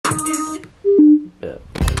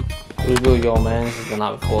reveal y'all, man. This is the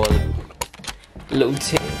night before. A little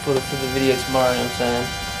tip for the video tomorrow, you know what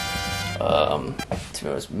I'm saying?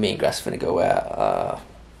 Tomorrow me and Grass finna go out.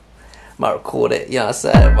 Might record it, you know what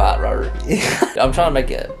I'm saying? But I'm trying to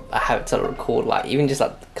make it a habit to record, like, even just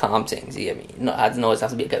like the calm things, you get me? Not, I don't always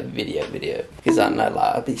have to be like a video. Because I know,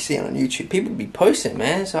 like, I'll be seeing on YouTube, people be posting,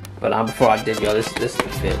 man. So, but before I did, yo, this is the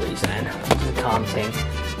bit what you saying? The calm thing.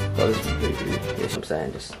 So this is pretty good. You know what I'm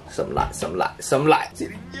saying? Just some light.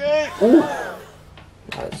 Ooh.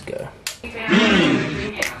 Let's go.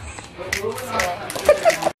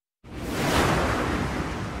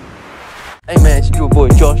 Hey man, it's your boy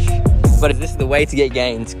Josh. But this is the way to get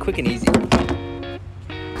gains, quick and easy.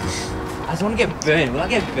 I just want to get burned. Will I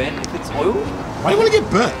get burnt if it's oil? Why do you want to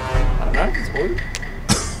get burnt? I don't know if it's oil.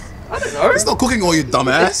 I don't know. It's not cooking oil, you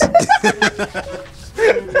dumbass.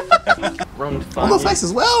 Wrong On the face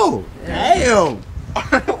as well. Damn.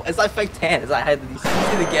 It's like fake tan. It's like how these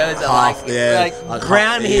see the girls are like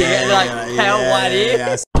brown here and like pale white here.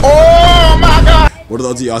 Yes. Oh my god! What are the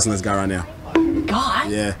odds of you asking this guy right now? Guy?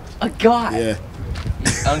 Yeah. A guy? Yeah.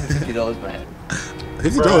 Only $50, man.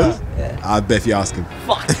 $50? Yeah. I bet if you ask him.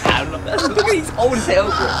 Fuck, I don't know. Look at these old as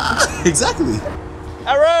hell. Exactly.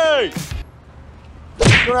 Harry!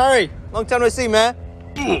 Harry, long time no see, man.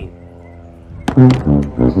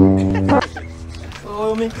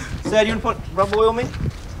 Oil me? Sir, you want to put rubber oil on me?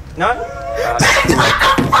 No?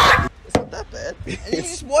 It's not that bad. And you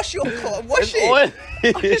just wash your car. Wash it.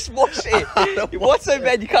 Just wash it. What's so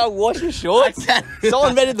bad you can't wash your shorts? Someone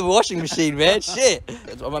invented the washing machine, man. Shit.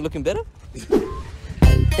 Am I looking better?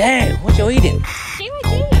 Damn, what you eating?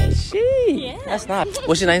 GYG. Shit. Yeah. That's nice.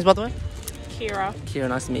 What's your names, by the way? Kira. Kira,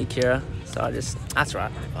 nice to meet you, Kira. So that's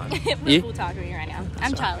right. We're You? full talking right now.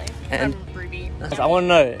 I'm Charlie. And? I'm Ruby. I want to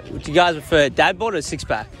know, do you guys prefer dad bod or six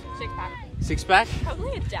pack? Six pack. Six pack?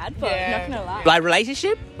 Probably a dad bod, not gonna lie. Like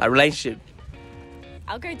relationship? Like relationship.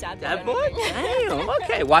 I'll go dad bod. Dad bod? Damn,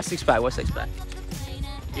 okay. Why six pack? What's six pack?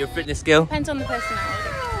 Your fitness skill? Depends on the personality.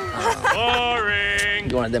 Boring.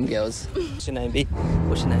 You're one of them girls. What's your name, B?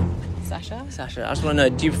 What's your name? Sasha? Sasha. I just want to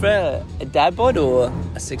know, do you prefer a dad bod or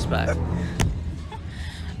a six pack?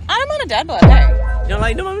 I'm on a dad bod, no. You don't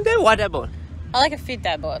like mum and dad? Why dad bod? I like a fit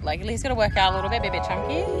dad bod. Like, at least gotta work out a little bit, be a bit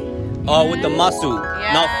chunky. Oh, with the muscle,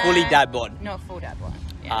 Yeah. not fully dad bod. Not full dad bod.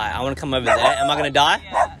 Yeah. Alright, I want to come over there. Am I going to die?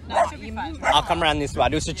 Yeah. No, it should be fine. I'll come around this way.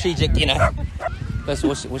 Do a strategic, you know. First,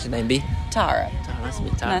 what's your name, B? Tara. Tara, nice to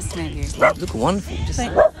meet you, Tara. Nice to meet you. Look wonderful. Just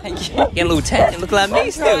Thank you. getting a little tan. Look like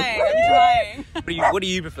me still. I'm trying. What do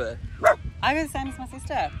you prefer? I go the same as my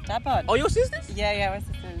sister. Dad bod. Oh, your sisters? Yeah, we're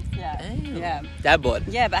sisters. Yeah. Damn. Yeah. Dad bod.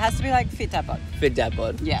 Yeah, but it has to be like fit dad bod. Fit dad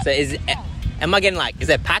bod. Yeah. So am I getting like, is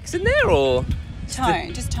there packs in there or?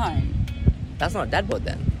 Tone, just tone. That's not dad bod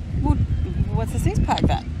then. Well, what's the six pack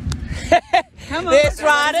then? Come on. This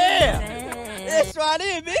right here. This right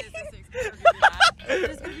here, B.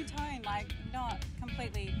 Just gonna be toned, like not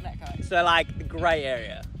completely let go. So like the grey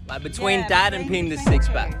area. Like between Yeah, dad and pin the six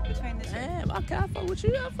pack. Between the two. Damn, okay, I fuck with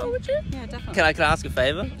you. Yeah, definitely. Can I ask a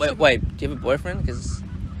favour? Wait, do you have a boyfriend? Because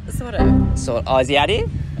Sort of. is he out here?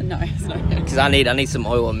 No, it's not good. Because I need some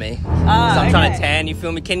oil on me. Oh, I'm trying to tan. You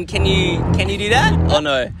feel me? Can you do that or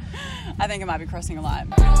no? I think I might be crossing a line.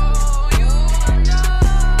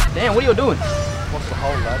 Damn, what are you doing? What's the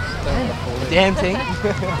whole lads? Damn thing.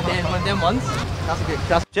 Damn one of them ones. Can I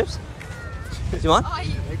have some chips? Do you want?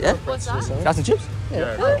 Yeah. What's that? Can I have some chips?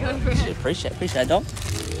 Yeah. Appreciate that, dog.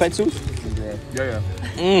 Pretzels.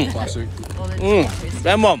 Yeah. Classic.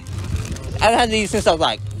 Damn mom. I haven't had these since I was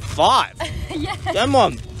like 5. Yeah. Damn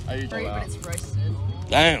mom. But it's roasted.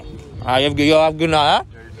 Damn. Alright, you have a good night, huh?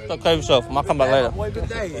 Take care of yourself. I might come back later. Good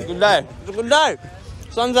day. Good day. It's a good day.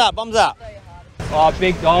 Sun's up, bums up. Oh,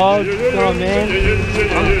 big dog. What's going on,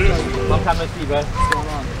 man? Long time no see, bro. What's going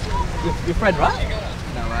on? Your friend, right?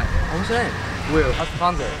 No, right. What's your name? Will. How's the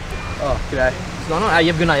fun there? Oh, g'day. What's going on? You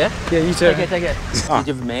have a good night, yeah? Yeah, you too. Take care. Did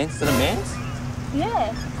you have a man? Is that a man's?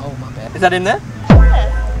 Yeah. Oh, my bad. Is that in there?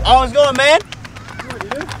 Oh, what's going on, man?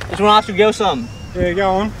 Just want to ask your girl something. Yeah, go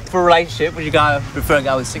on. For a relationship, would you prefer a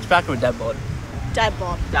guy with six pack or a dad bod? Dad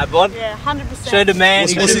bod. Dad bod? Yeah, 100%. Show the man.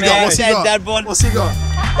 What's he got? What's he got? Dad bod. What's he got?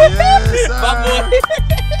 Yes, Fuck boy.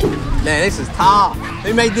 Man, this is tough.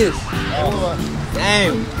 Who made this?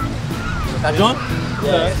 Damn. That John?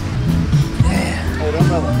 Yeah.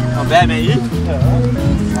 Not bad, man. You?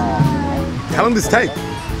 How long does it take?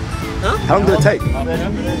 Huh? How long did it take?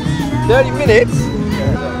 30 minutes?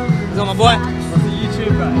 Is that my boy? What's the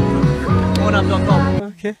YouTube, bro? Pornhub.com.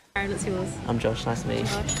 Okay. What's yours? I'm Josh. Nice to meet you.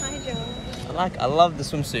 Hi, Joel. I love the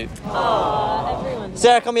swimsuit. Aww, everyone.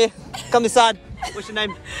 Sarah, come here. Come this side. What's your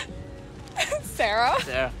name? Sarah.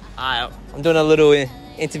 Sarah. Alright, I'm doing a little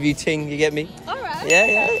interview ting, you get me? Alright.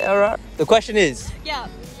 Yeah, alright. The question is, Yeah.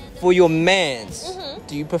 for your mans,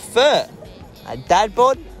 do you prefer a dad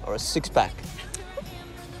bod or a six-pack?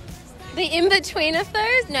 The in-between of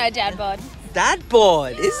those? No, dad bod. Dad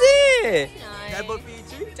bod, is it? No. Dad bod for you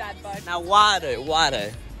too? Dad bod. Now why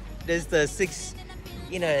though? There's the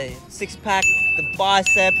six-pack, the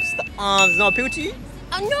biceps, the arms, not appeal to you?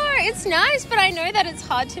 Oh, no, it's nice, but I know that it's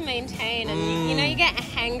hard to maintain, and you know, you get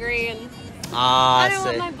hangry, and I don't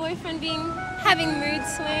want my boyfriend having mood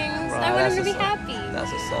swings. I want him to be happy.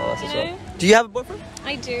 That's a soul, You know? Do you have a boyfriend?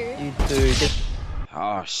 I do. You do.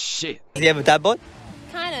 Oh shit. Do you have a dad bod?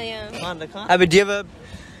 Kinda, yeah. Kinda. But do you have a...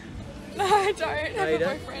 No, I don't have you a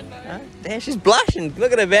don't? boyfriend. No. Huh? Damn, she's blushing.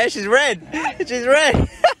 Look at her, man. She's red. She's red.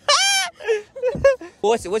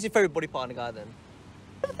 What's your favorite body part in a guy then?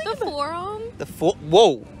 The forearm?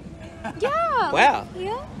 Whoa. Yeah. Wow.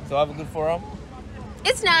 Yeah. So I have a good forearm?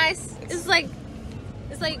 It's nice. It's like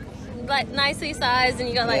nicely sized, and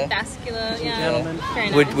you got like Yeah. vascular. Yeah. Gentlemen. Very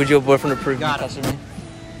nice. Would your boyfriend approve you touching me?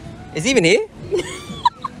 Is he even here?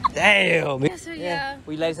 Damn. Yeah, so yeah.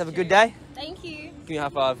 Will you ladies have a good day? Thank you. Give me a high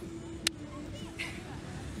five.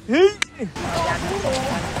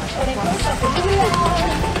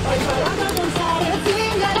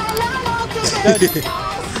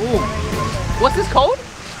 What's this called?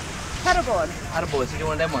 Paddleboard. Paddleboard. So you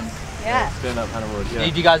want them ones? Yeah. Stand up paddleboard,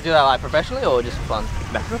 Do you guys do that like professionally or just for fun?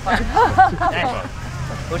 For fun.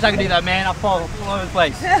 Wish I could do that, man. I fall all over the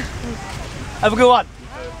place. Have a good one.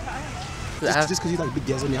 Just because you like big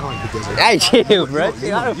girls on your arm, big girls on your Hey, chill, bro.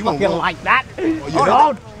 you I don't you want fucking more. like that. Oh, you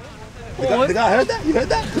heard that? The guy heard that? You heard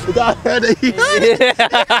that? The guy heard it. He heard it.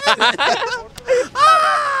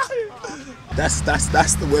 That's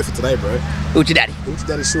the word for today, bro. Hoochie daddy. Hoochie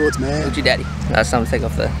daddy shorts, man. Hoochie daddy. That's something to take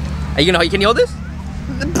off there. Are you gonna? Can you hold this?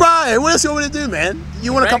 Bro, what else you want me to do, man?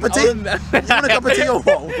 You want a cup of tea? You want a cup of tea or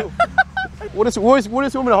what? What is you want me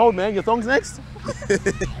to hold, man? Your thongs next?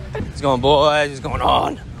 What's going on, boys? What's going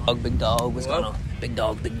on? Big dog. What's going on? Big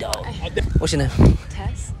dog. What's your name?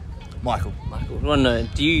 Tess. Michael. Michael. I want to know,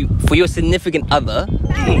 do you, for your significant other,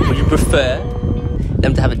 would you prefer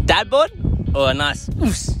them to have a dad bod or a nice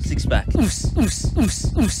six-pack? I prefer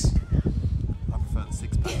the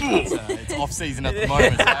six-pack. It's off-season at the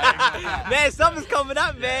moment. Man, summer's coming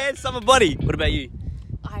up, man. Summer body. What about you?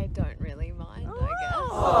 I don't really mind, I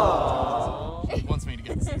He wants me to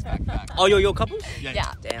get the six-pack back. Oh, you're your couple? guess.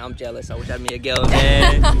 Yeah. Damn, I'm jealous. I wish I had me a girl,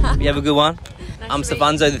 man. You have a good one. I'm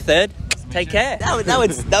Savanzo the third. Take care. That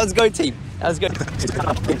was go team. That was good.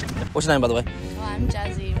 What's your name, by the way? Well, I'm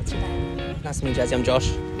Jazzy. What's your name? Nice to meet you, Jazzy. I'm Josh.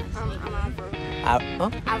 I'm Huh?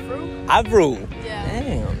 Avril. Avril. Yeah.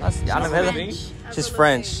 Damn, that's I never heard of her. She's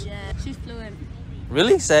French. Yeah, she's fluent.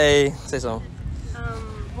 Really? Say something.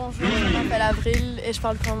 Bonjour, je m'appelle Avril et je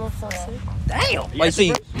parle couramment français. Damn. Wait, so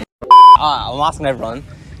I'm asking everyone.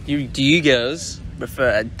 Do you girls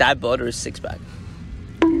prefer a dad bod or a six-pack?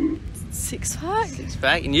 Six-pack?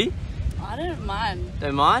 Six-pack, and you? I don't mind.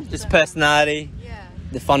 Don't mind? Just personality, Yeah.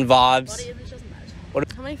 the fun vibes. Body image doesn't matter.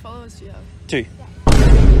 What- How many followers do you have? 2.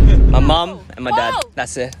 My mum and my dad. Whoa.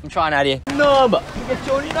 That's it. I'm trying out here. Number. Get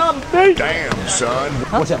your number. Damn, son.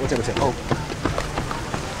 Watch that. Oh.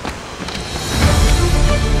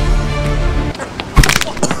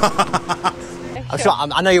 I'm sure.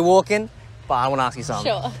 I know you're walking, but I want to ask you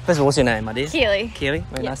something. Sure. First of all, what's your name, my dear? Keely. Keely.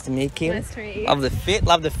 Very nice to meet you, Keely. Nice to meet you. Love the fit.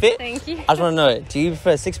 Love the fit. Thank you. I just want to know, do you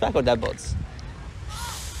prefer six-pack or dad bods?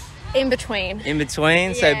 In between. In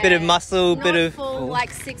between, so a bit of muscle, Not bit of full,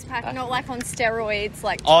 like six-pack, not like on steroids,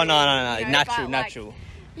 like. Oh two, no, you know, natural, but, like, natural.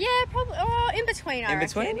 Yeah, probably. Oh, in between. I In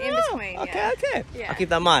between? reckon. In Oh, between. Okay, Yeah. okay. Yeah. I'll keep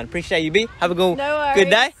that in mind. Appreciate you, B. Have a good, No good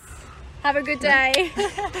day. worries. Have a good day.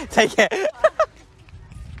 Take care.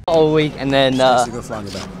 All week and then. It's a good flying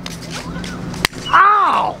back.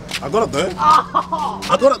 Ow! I got it though.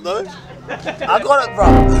 I got it, bro.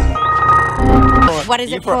 What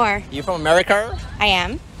is it for? You from America? I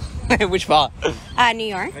am. Which part? New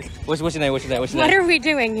York. What's your name? What's your name? What's your What name? are we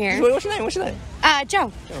doing here? What's your name? What's your name?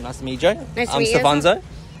 Joe. Oh, nice to meet you, Joe. Nice to I'm meet you as well. Savanzo.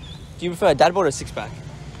 Do you prefer a dad bod or a six-pack?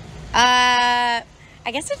 I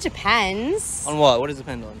guess it depends. On what? What does it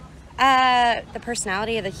depend on? The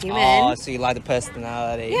personality of the human. Oh, so you like the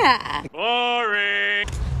personality. Yeah.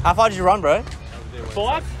 How far did you run, bro?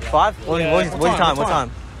 5? 5? What was your time? What time?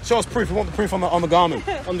 Show us proof. We want the proof on the Garmin.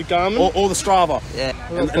 On the Garmin? Or the Strava. Yeah.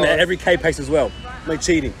 And every K pace as well. No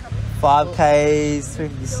cheating. 5Ks,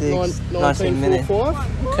 56, 19 minutes.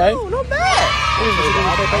 19.45. Okay. Oh, not bad.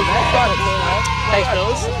 Thanks,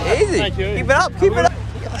 fellas. Easy. Thank you. Keep it up. Keep it up.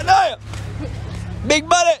 I know. Big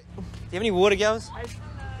buddy. Do you have any water, girls? Do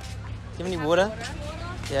you have any water?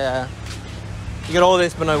 Yeah. You got all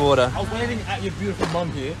this but no water. I was waving at your beautiful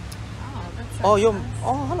mum here. Oh,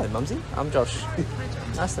 hello, Mumsy. I'm Josh.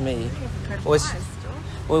 Nice to meet you.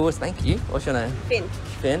 Thank you. What's your name? Finn.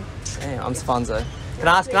 Finn? Yeah, I'm Sfonzo. Can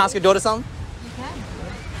I ask your daughter something? You can.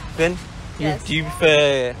 Finn? Yes. Do you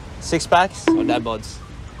prefer six packs or dad bods?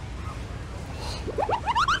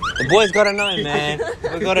 The boys gotta know, man.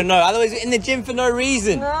 We gotta know. Otherwise, we're in the gym for no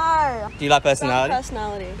reason. No. Do you like personality?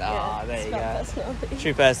 Personality. Oh, there you go. Personality.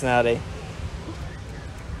 True personality.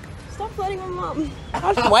 Stop flirting with mum.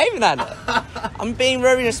 I'm just waving at her. I'm being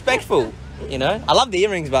very respectful, you know. I love the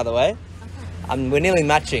earrings, by the way. We're nearly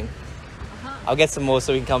matching. I'll get some more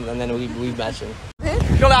so we can come and then we'll be matching.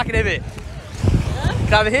 Surely I can have it.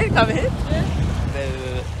 Come over here, come over here.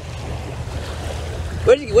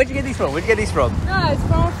 Where'd you get these from? Where'd you get these from? No, it's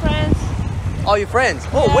from friends. Oh, your friends.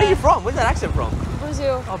 Oh, where are you from? Where's that accent from?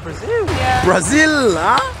 Brazil. Oh, Brazil. Yeah. Brazil,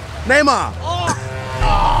 huh? Neymar.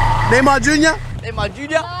 Neymar Jr. Neymar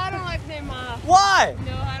Jr. No, I don't like Neymar. Why?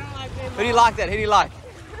 No, I don't like Neymar. Who do you like then? Who do you like?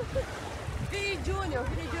 Vini Junior.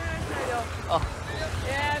 Vini Junior is better. Oh.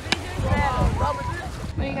 Yeah, Vini Junior is better.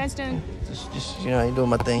 What are you guys doing? Just you're doing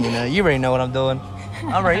my thing, you know. You already know what I'm doing. You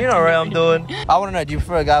know what I'm doing. I want to know, do you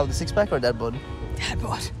prefer a guy with a six-pack or a dad bod? Dad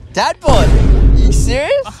bod. Dad bod? You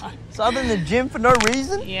serious? So I'm in the gym for no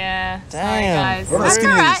reason? Yeah. Damn. Sorry, guys. What about the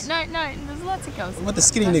skinny That's niggas? alright. No, there's lots of girls. What about the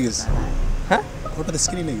skinny niggas? Huh? What about the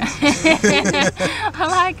skinny niggas? I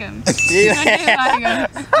like them. Yeah. I do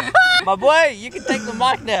like them. My boy, you can take the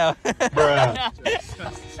mic now. No,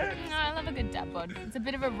 I love a good dad bod. It's a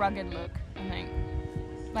bit of a rugged look, I think.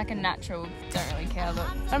 Like a natural, don't really care look.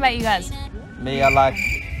 What about you guys? Me,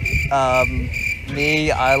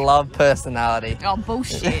 I love personality. Oh,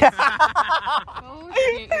 bullshit. Bullshit,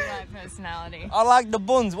 you like personality. I like the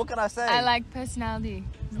buns, what can I say? I like personality,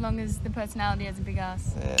 as long as the personality has a big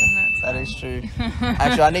ass. Yeah, And that that's is true.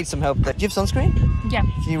 Actually, I need some help. Do you have sunscreen? Yeah.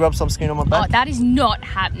 Can you rub sunscreen on my Oh, back? that is not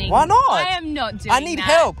happening. Why not? I am not doing I need that.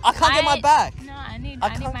 help. I can't get my back. No, I need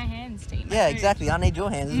can't- my hands to eat my Yeah, food. exactly. I need your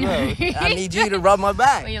hands as well. I need you to rub my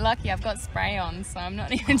back. Well, you're lucky I've got spray on, so I'm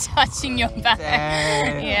not even touching your back.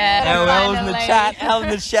 Damn. Yeah. L in the finally. chat. L in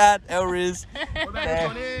the chat. L Riz.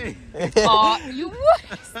 Oh, you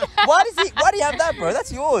would. Why do you have that, bro?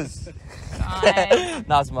 That's yours. Guys,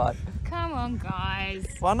 No, it's mine. come on, guys.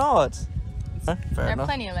 Why not? Huh? Fair There are enough.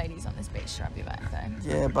 plenty of ladies on this beach to rub your back, though.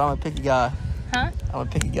 Yeah, but I'm a picky guy. Huh? I'm a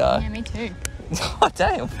picky guy. Yeah, me too. Oh,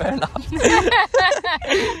 damn. Fair enough. I'm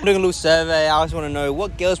doing a little survey. I just want to know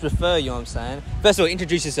what girls prefer, you know what I'm saying? First of all,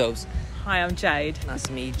 introduce yourselves. Hi, I'm Jade. Nice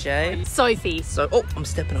to meet you, Jay. Sophie. So, oh, I'm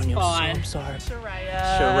stepping on you. Fine. I'm sorry.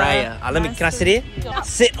 Sharaya. Sharaya. Can I sit here?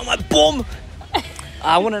 Sit on my bum.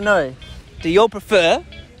 I want to know, do you all prefer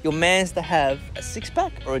your mans to have a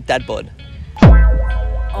six-pack or a dad bod?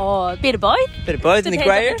 Oh, a bit of both. Bit of both in the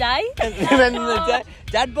grey Depends on area? the day. Depends on the day.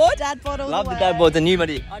 Dad bod? Dad bod all Love the the way. dad bods and you,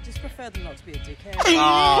 buddy. I just prefer them not to be a dickhead.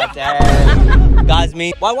 Oh, damn. Guys,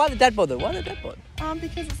 me. Why the dad bod though? Why the dad bod?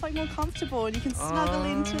 Because it's like more comfortable and you can snuggle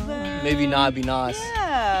into them. Maybe not, be nice.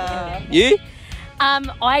 Yeah. You?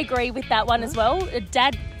 I agree with that one as well.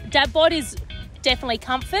 Dad bod is definitely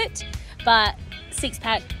comfort, but six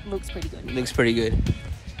pack looks pretty good. Looks pretty good.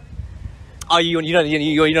 Oh, you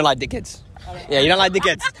don't like dickheads? Yeah, you don't like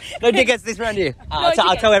dickheads. No dickheads this round here. I'll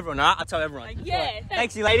tell everyone, alright? I'll tell everyone. Yeah.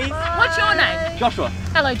 Thanks, you ladies. What's your name? Joshua.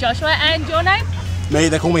 Hello, Joshua. And your name? Mate,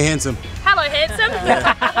 they call me handsome. Hello, handsome.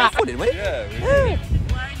 Oh, did we? Yeah, we Yeah.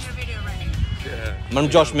 Yeah. I'm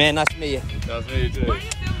Josh, man. Nice to meet you. That's me too.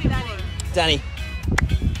 Danny.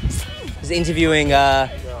 He's interviewing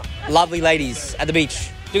lovely ladies at the beach.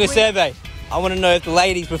 Doing a survey. I want to know if the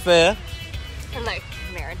ladies prefer. Hello,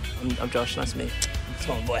 Maren. I'm Josh. Nice to meet you.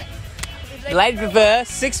 Come on, boy. The ladies prefer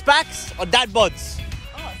six packs or dad bods?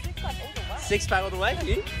 Oh, 6 pack all the way. Six pack all the way.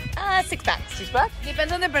 You? Six pack. Six pack?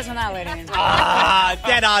 Depends on the personality. Ah,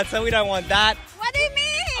 dead answer. We don't want that. What do you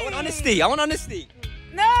mean? I want honesty. I want honesty.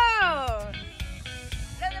 No.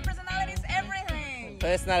 The personality is everything.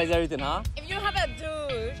 Personality is everything, huh? If you have a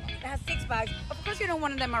dude that has six packs, of course you don't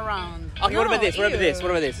want them around. Okay, what about this? What about this? What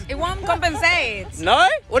about this? It won't compensate. No?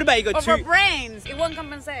 What about you got Or for two? brains, it won't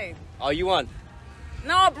compensate. Oh, you want?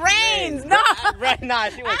 No, brains, no. Right, nah,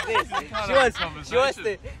 she wants this.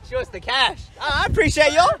 She wants the cash. I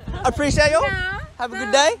appreciate y'all. Yeah. Have a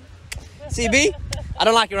good day. CB, I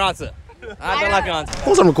don't like your answer. I don't like your answer. Of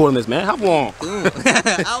course I'm recording this, man. Have one.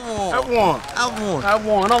 Have one. Have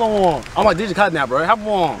one. Another one. I'm like DJ Khaled now, bro. Have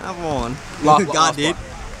one. God, dude.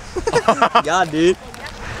 God, dude.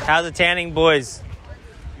 How's the tanning, boys?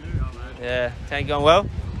 Yeah, tanning going well?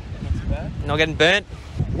 Not getting burnt?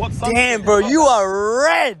 Damn, bro, you are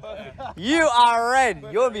red. You are red.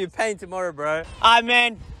 You'll be in pain tomorrow, bro. Alright,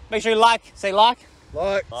 man. Make sure you like, say like,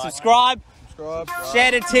 subscribe,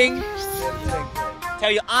 share the ting,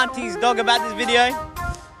 tell your auntie's dog about this video,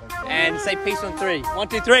 and say peace on 3. 1,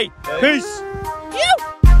 2, 3. Peace.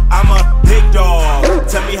 I'm a big dog.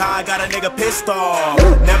 Tell me how I got a nigga pissed off.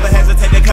 Never hesitate to